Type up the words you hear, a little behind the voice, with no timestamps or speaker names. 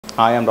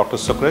I am Dr.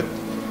 Sukrit.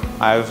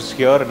 I was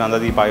here at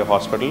Nandadeep Eye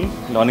Hospital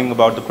learning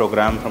about the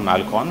program from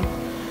Alcon.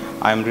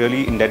 I am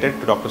really indebted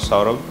to Dr.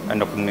 Saurabh and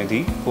Dr.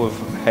 Nidhi who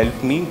have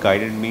helped me,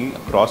 guided me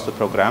across the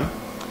program.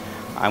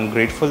 I am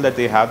grateful that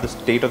they have the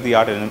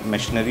state-of-the-art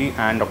machinery,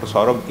 and Dr.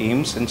 Saurabh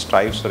aims and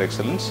strives for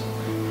excellence.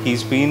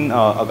 He's been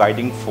a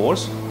guiding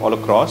force all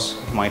across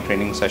my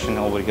training session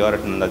over here at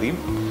Nandadeep.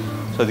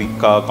 So the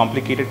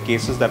complicated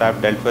cases that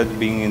I've dealt with,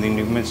 being in the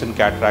intermittent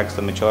cataracts,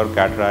 the mature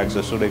cataracts,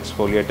 the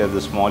pseudo-exfoliative,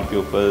 the small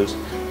pupils,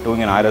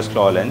 doing an iris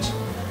claw lens,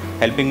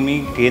 helping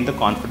me gain the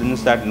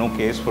confidence that no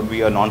case would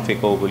be a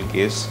non-Phaco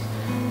case.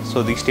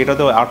 So the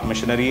state-of-the-art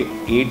machinery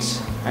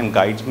aids and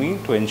guides me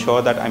to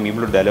ensure that I'm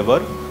able to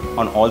deliver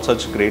on all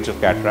such grades of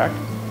cataract.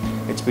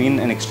 It's been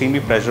an extremely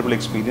pleasurable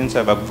experience.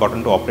 I've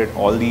gotten to operate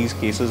all these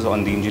cases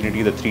on the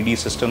Ingenuity, the 3D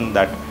system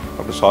that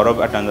Dr.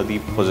 Saurabh at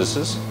Nandadeep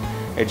possesses.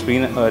 It's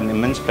been an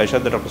immense pleasure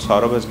that Dr.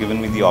 Saurabh has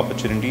given me the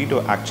opportunity to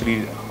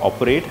actually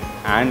operate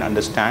and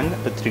understand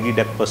the 3D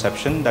depth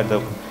perception that the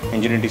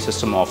Ingenuity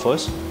system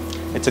offers.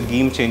 It's a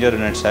game changer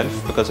in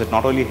itself because it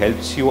not only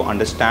helps you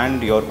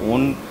understand your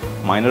own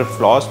minor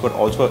flaws but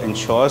also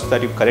ensures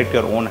that you correct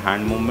your own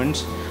hand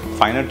movements,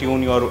 finer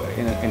tune your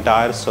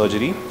entire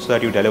surgery so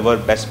that you deliver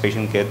best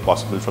patient care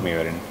possible from your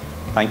end.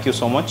 Thank you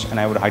so much, and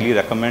I would highly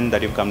recommend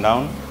that you come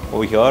down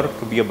over here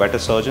to be a better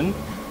surgeon,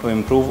 to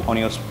improve on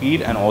your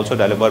speed and also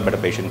deliver better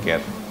patient care.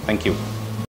 Thank you.